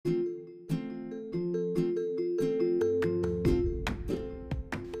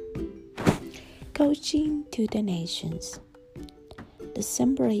Approaching to the Nations,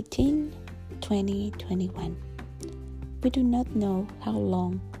 December 18, 2021. We do not know how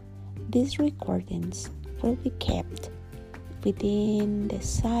long these recordings will be kept within the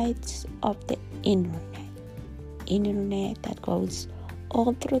sites of the internet that goes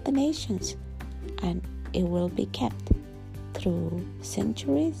all through the nations, and it will be kept through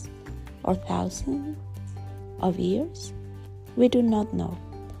centuries or thousands of years. We do not know,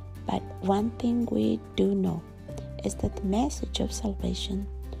 but one thing we do know is that the message of salvation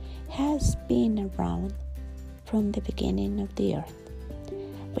has been around from the beginning of the earth.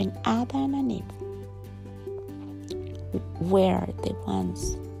 When Adam and Eve were the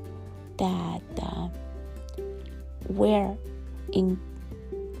ones that were in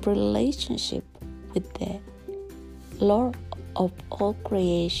relationship with the Lord of all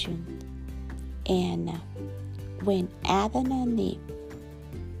creation, and when Adam and Eve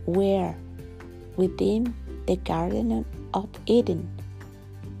were within the Garden of Eden,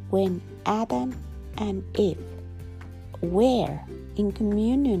 when Adam and Eve were in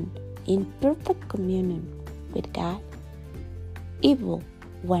communion, in perfect communion with God, evil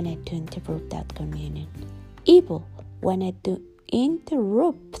wanted to interrupt that communion. Evil wanted to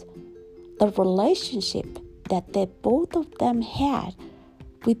interrupt the relationship that the both of them had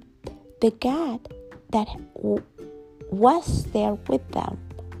with the God that was there with them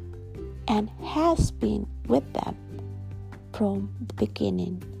and has been with them from the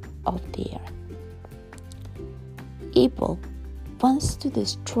beginning of the earth. Evil wants to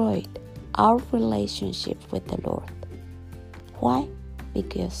destroy our relationship with the Lord. Why?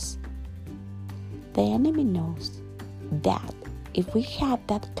 Because the enemy knows that if we have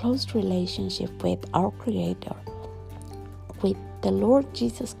that close relationship with our Creator, with the Lord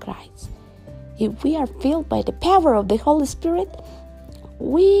Jesus Christ, if we are filled by the power of the Holy Spirit,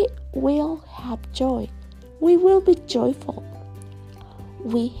 we will have joy. We will be joyful.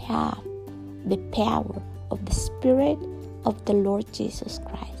 We have the power of the Spirit of the Lord Jesus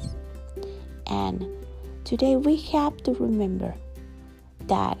Christ. And today we have to remember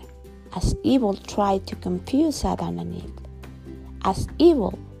that as evil tried to confuse Adam and Eve, as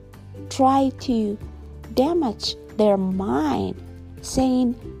evil tried to damage their mind,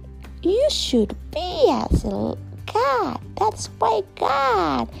 saying, you should be as a God. That's why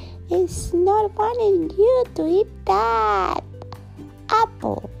God is not wanting you to eat that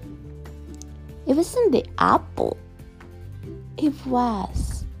apple. It wasn't the apple. It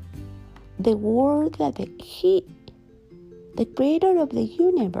was the word that the creator of the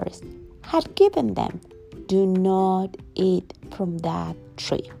universe, had given them. Do not eat from that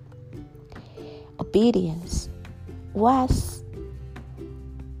tree. Obedience was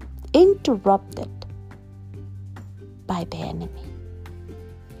interrupted by the enemy.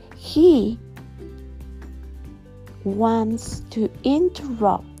 He wants to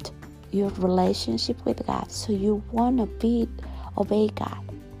interrupt your relationship with God, so you won't obey God.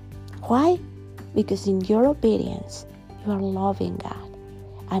 Why? Because in your obedience, you are loving God.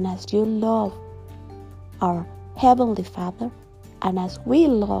 And as you love our Heavenly Father, and as we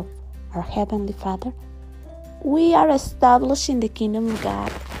love our Heavenly Father, we are establishing the kingdom of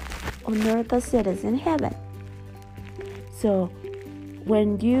God on earth as it is in heaven. So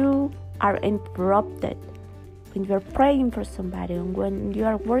when you are interrupted, when you are praying for somebody, or when you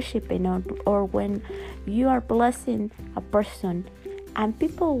are worshiping, or when you are blessing a person, and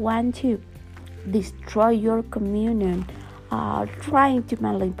people want to destroy your communion, trying to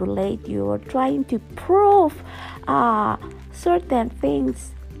manipulate you, or trying to prove certain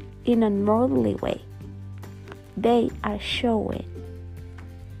things in an unworldly way, they are showing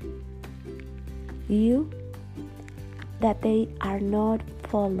you that they are not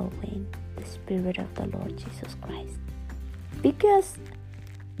following the Spirit of the Lord Jesus Christ, because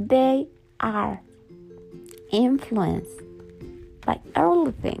they are influenced by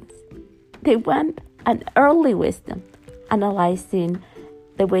earthly things. They want an earthly wisdom, analyzing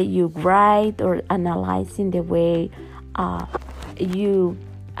the way you write, or analyzing the way you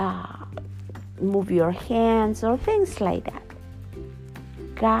move your hands, or things like that.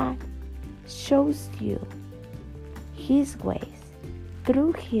 God shows you His ways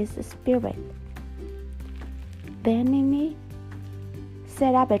through His Spirit. The enemy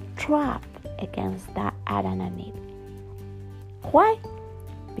set up a trap against that Adam and Eve. Why?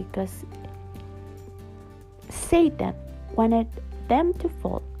 Because Satan wanted them to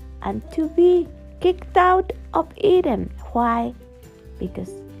fall and to be kicked out of Eden. Why?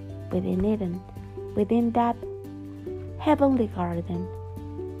 Because within Eden, within that heavenly garden,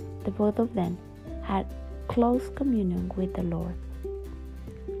 the both of them had close communion with the Lord.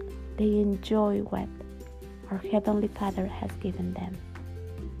 they enjoy what our Heavenly Father has given them.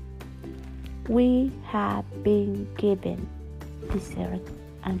 We have been given this earth,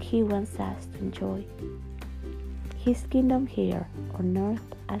 and He wants us to enjoy His kingdom here on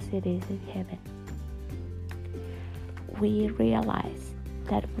earth as it is in heaven. We realize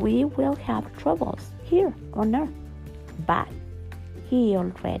that we will have troubles here on earth, but He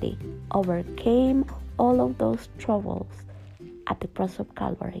already overcame all of those troubles at the cross of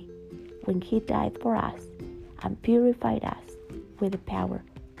Calvary when He died for us and purified us with the power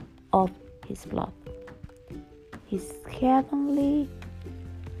of His blood. His heavenly,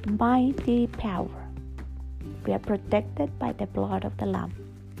 mighty power. We are protected by the blood of the Lamb.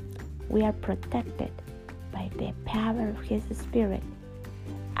 We are protected by the power of His Spirit.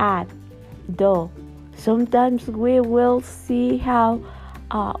 And though sometimes we will see how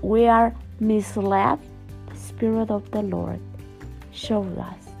we are misled, the Spirit of the Lord shows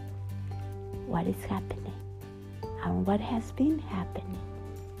us what is happening and what has been happening.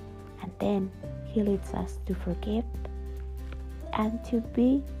 And then He leads us to forgive and to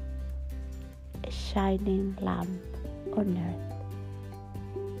be a shining lamp on earth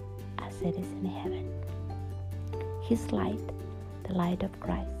as it is in heaven. His light, the light of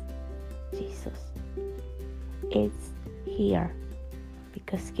Christ, Jesus, is here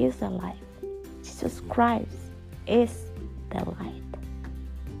because He is alive. Jesus Christ is the light.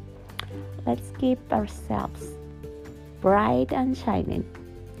 Let's keep ourselves bright and shining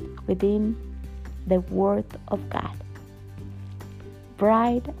within the Word of God.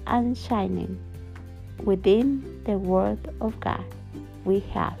 Bright and shining within the Word of God. We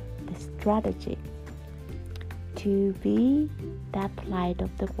have the strategy to be that light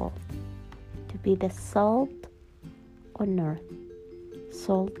of the world, to be the salt on earth,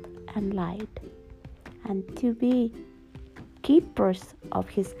 salt and light, and to be keepers of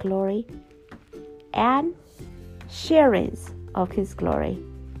His glory and sharers of His glory.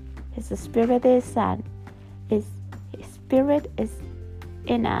 His Spirit is His Spirit is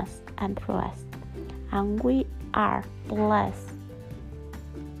in us and through us, and we are blessed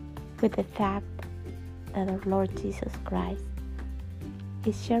with the fact that our Lord Jesus Christ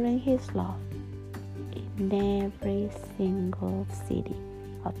is sharing His love in every single city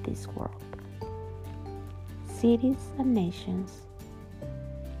of this world. Cities and nations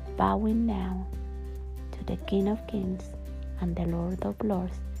bowing down to the King of Kings and the Lord of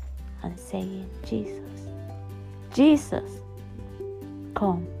Lords and saying, Jesus, Jesus,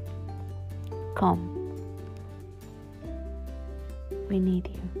 come, come. We need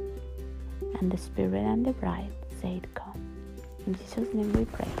you. And the Spirit and the bride said, come. In Jesus' name we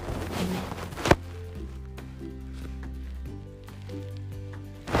pray. Amen.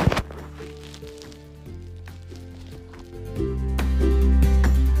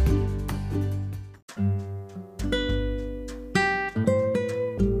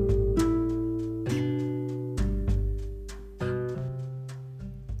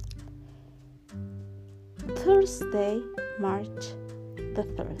 Thursday, March the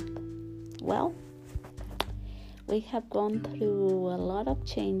 3rd. Well, we have gone through a lot of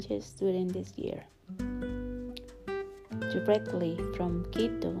changes during this year. Directly from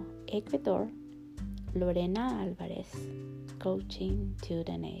Quito, Ecuador, Lorena Alvarez, coaching to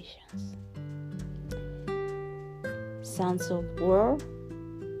the nations. Sounds of war.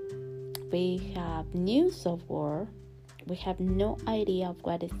 We have news of war. We have no idea of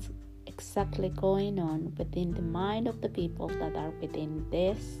what is exactly going on within the mind of the people that are within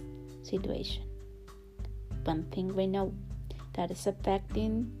this situation. One thing we know that is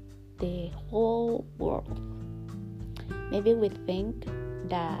affecting the whole world. Maybe we think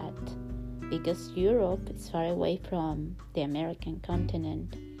that because Europe is far away from the American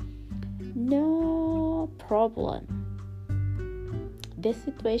continent, no problem. This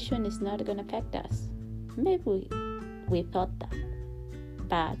situation is not going to affect us. Maybe we thought that.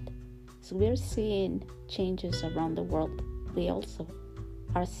 But as we're seeing changes around the world, we also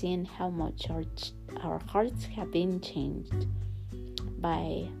are seeing how much our hearts have been changed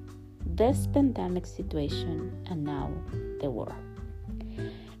by this pandemic situation and now the war.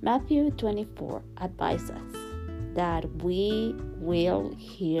 Matthew 24 advises us that we will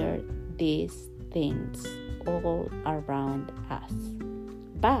hear these things all around us.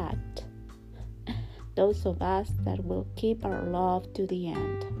 But those of us that will keep our love to the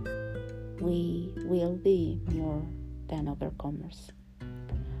end, we will be more than overcomers.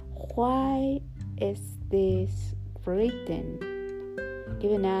 Why is this written,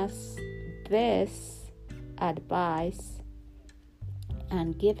 giving us this advice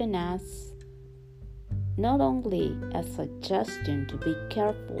and giving us not only a suggestion to be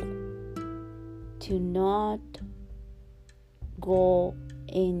careful to not go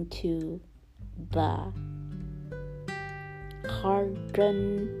into the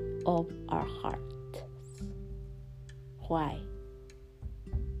harden of our hearts. Why?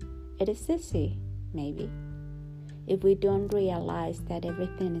 It is easy, maybe, if we don't realize that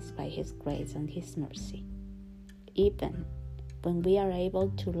everything is by His grace and His mercy. Even when we are able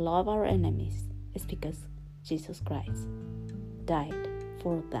to love our enemies, it's because Jesus Christ died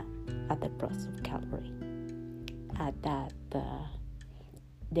for them at the cross of Calvary. At that,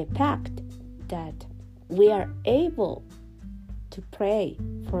 the fact that we are able to pray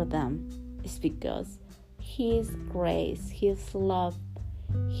for them is because His grace, His love,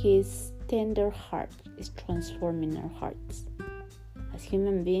 His tender heart is transforming our hearts. As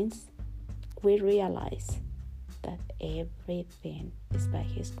human beings, we realize that everything is by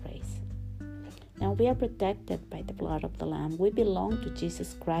His grace. Now we are protected by the blood of the Lamb. We belong to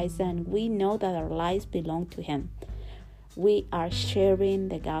Jesus Christ, and we know that our lives belong to Him. We are sharing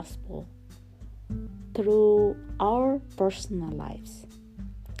the gospel through our personal lives.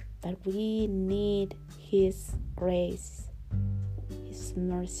 But we need His grace, His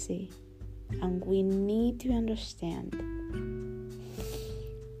mercy, and we need to understand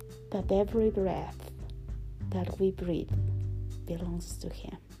that every breath that we breathe belongs to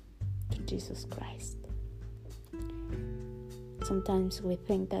Him, to Jesus Christ. Sometimes we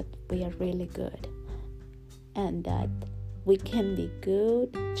think that we are really good and that we can be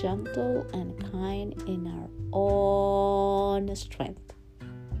good, gentle, and kind in our own strength.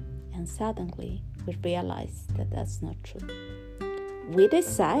 And suddenly we realize that that's not true. We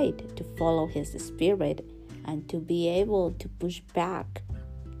decide to follow His Spirit and to be able to push back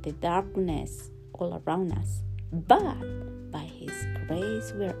the darkness all around us. But by His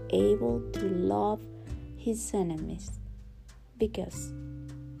grace, we are able to love His enemies because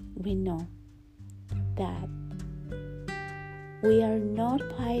we know that we are not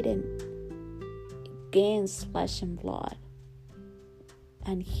fighting against flesh and blood.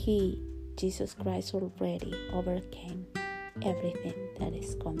 And He, Jesus Christ, already overcame everything that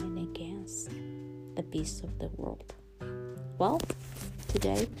is coming against the peace of the world. Well,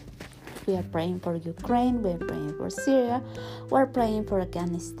 today we are praying for Ukraine, we're praying for Syria, we're praying for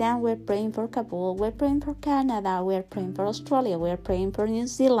Afghanistan, we're praying for Kabul, we're praying for Canada, we're praying for Australia, we're praying for New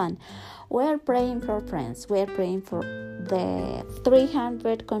Zealand, we're praying for France, we're praying for the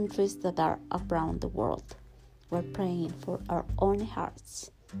 300 countries that are around the world. We're praying for our own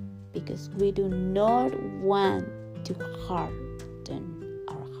hearts because we do not want to harden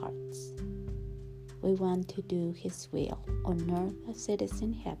our hearts. We want to do His will on earth as it is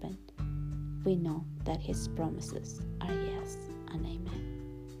in heaven. We know that His promises are yes and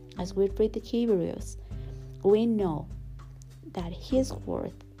amen. As we read the Hebrews, we know that His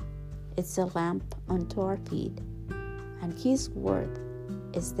word is a lamp unto our feet, and His word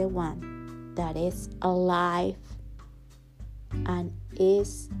is the one that is alive and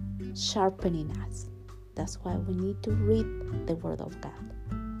is sharpening us. That's why we need to read the Word of God,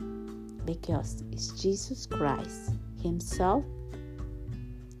 because it's Jesus Christ Himself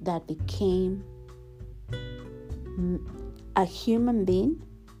that became a human being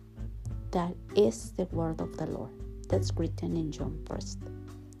that is the Word of the Lord. That's written in John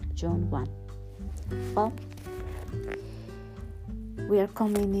 1. Well, we are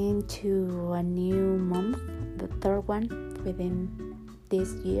coming into a new month, the third one within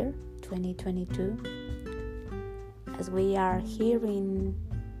this year, 2022. As we are hearing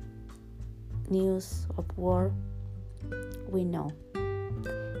news of war, we know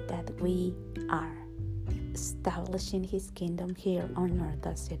that we are establishing His kingdom here on earth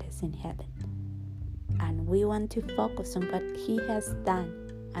as it is in heaven. And we want to focus on what He has done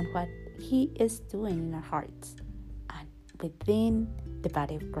and what He is doing in our hearts and within the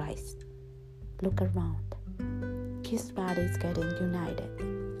body of Christ. Look around. His body is getting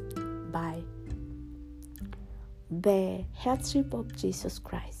united by the headship of Jesus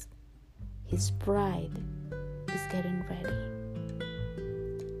Christ. His bride is getting ready.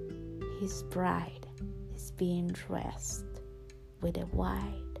 His bride is being dressed with a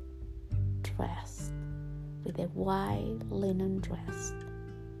white dress, with a white linen dress.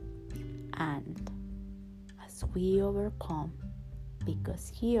 And as we overcome,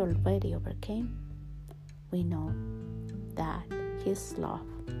 because He already overcame, we know that His love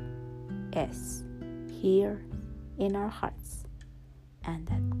is here in our hearts, and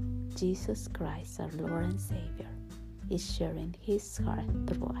that Jesus Christ, our Lord and Savior, is sharing His heart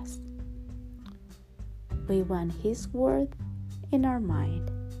through us. We want His word in our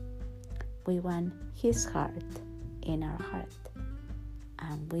mind. We want His heart in our heart.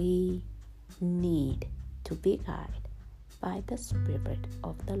 And we need to be guided by the Spirit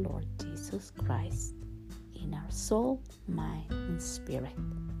of the Lord Jesus Christ in our soul, mind, and spirit.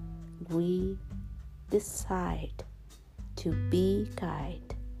 We decide to be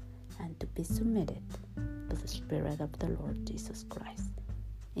guided and to be submitted to the Spirit of the Lord Jesus Christ.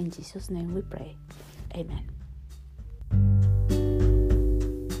 In Jesus' name we pray. Amen.